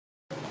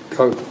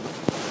Go.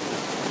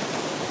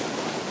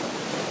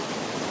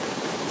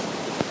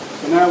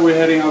 So now we're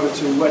heading over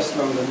to West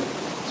London,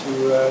 to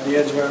the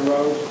Edgware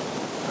Road,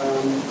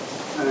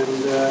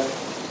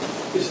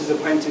 this is a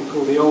painting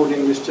called The Old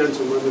English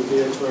Gentleman of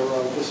the Edgware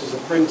Road. This is a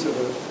print of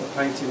a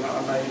painting that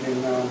I made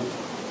in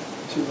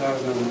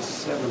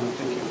 2007, I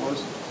think it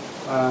was,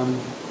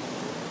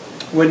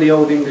 when the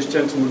Old English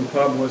Gentleman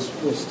pub was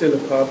still a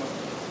pub,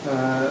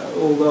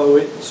 although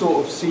it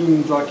sort of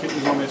seemed like it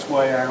was on its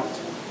way out.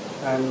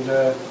 And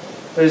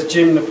there's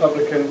Jim the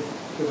publican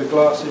with the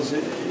glasses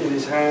in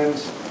his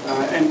hands,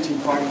 empty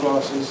pint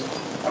glasses.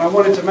 And I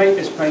wanted to make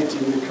this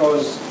painting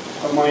because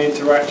of my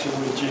interaction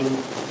with Jim,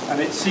 and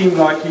it seemed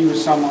like he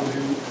was someone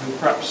who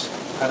perhaps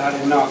had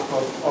enough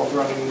of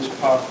running this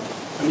pub.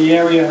 And the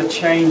area had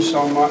changed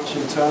so much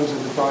in terms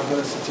of the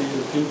diversity of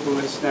the people.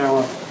 It's now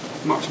a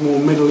much more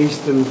Middle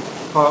Eastern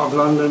part of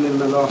London in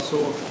the last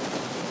sort of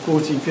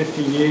 40,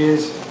 50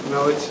 years. You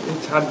know,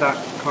 it's had that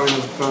kind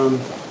of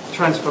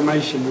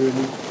transformation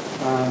really.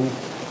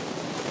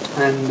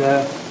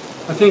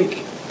 I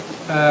think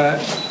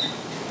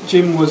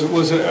Jim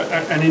was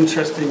an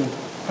interesting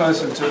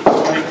person to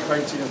make a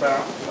painting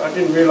about. I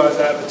didn't realise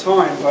that at the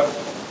time, but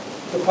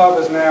the pub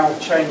has now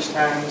changed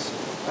hands,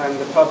 and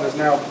the pub has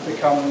now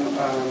become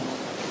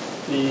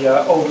the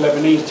Old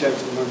Lebanese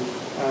Gentleman,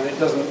 and it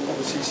doesn't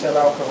obviously sell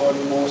alcohol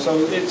anymore. So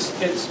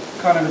it's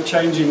kind of a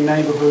changing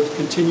neighbourhood,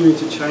 continuing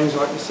to change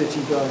like the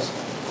city does.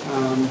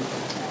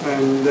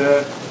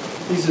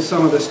 These are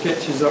some of the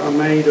sketches that I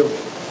made of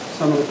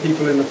some of the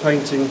people in the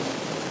painting,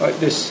 like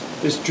this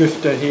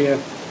drifter here,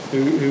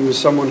 who was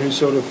someone who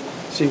sort of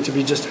seemed to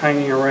be just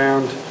hanging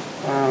around,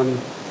 and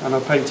I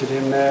painted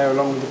him there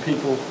along with the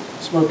people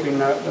smoking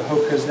the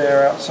hookahs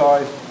there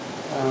outside,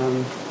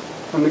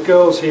 and the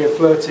girls here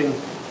flirting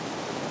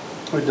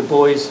with the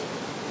boys,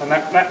 and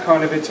that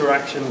kind of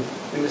interaction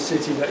in the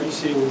city that you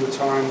see all the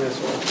time. They're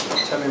sort of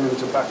telling them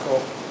to back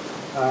off,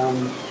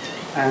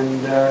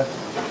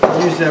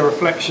 I use their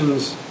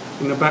reflections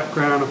in the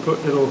background. I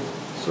put little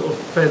sort of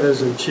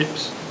feathers and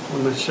chips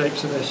on the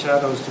shapes of their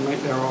shadows to make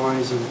their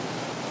eyes and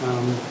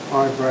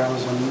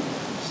eyebrows, and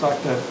it's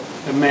like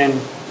the men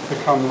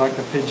become like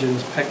the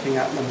pigeons pecking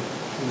at them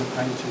in the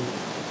painting.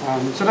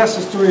 So that's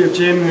the story of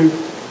Jim, who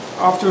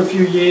after a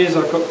few years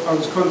I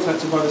was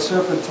contacted by the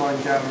Serpentine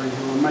Gallery,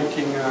 who were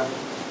making a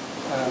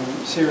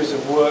series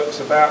of works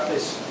about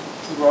this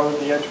road,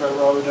 the Edgware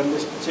Road, and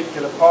this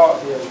particular part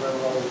of the Edgware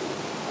Road.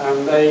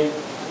 And they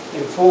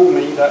informed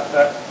me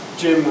that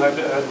Jim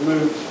had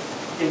moved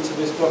into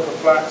this block of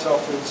flats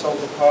after he'd sold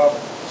the pub,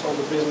 sold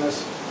the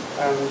business,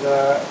 and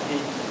he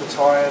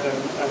retired,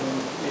 and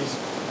he's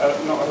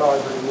not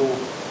alive anymore.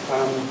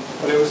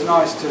 But it was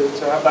nice to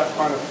have that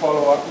kind of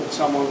follow-up with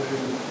someone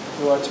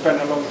who I'd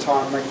spent a long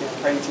time making a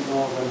painting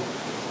of, and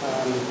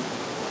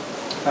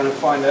kind of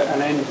find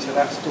an end to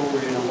that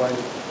story in a way.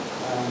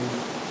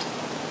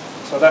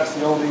 So that's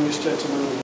the Old English Gentleman.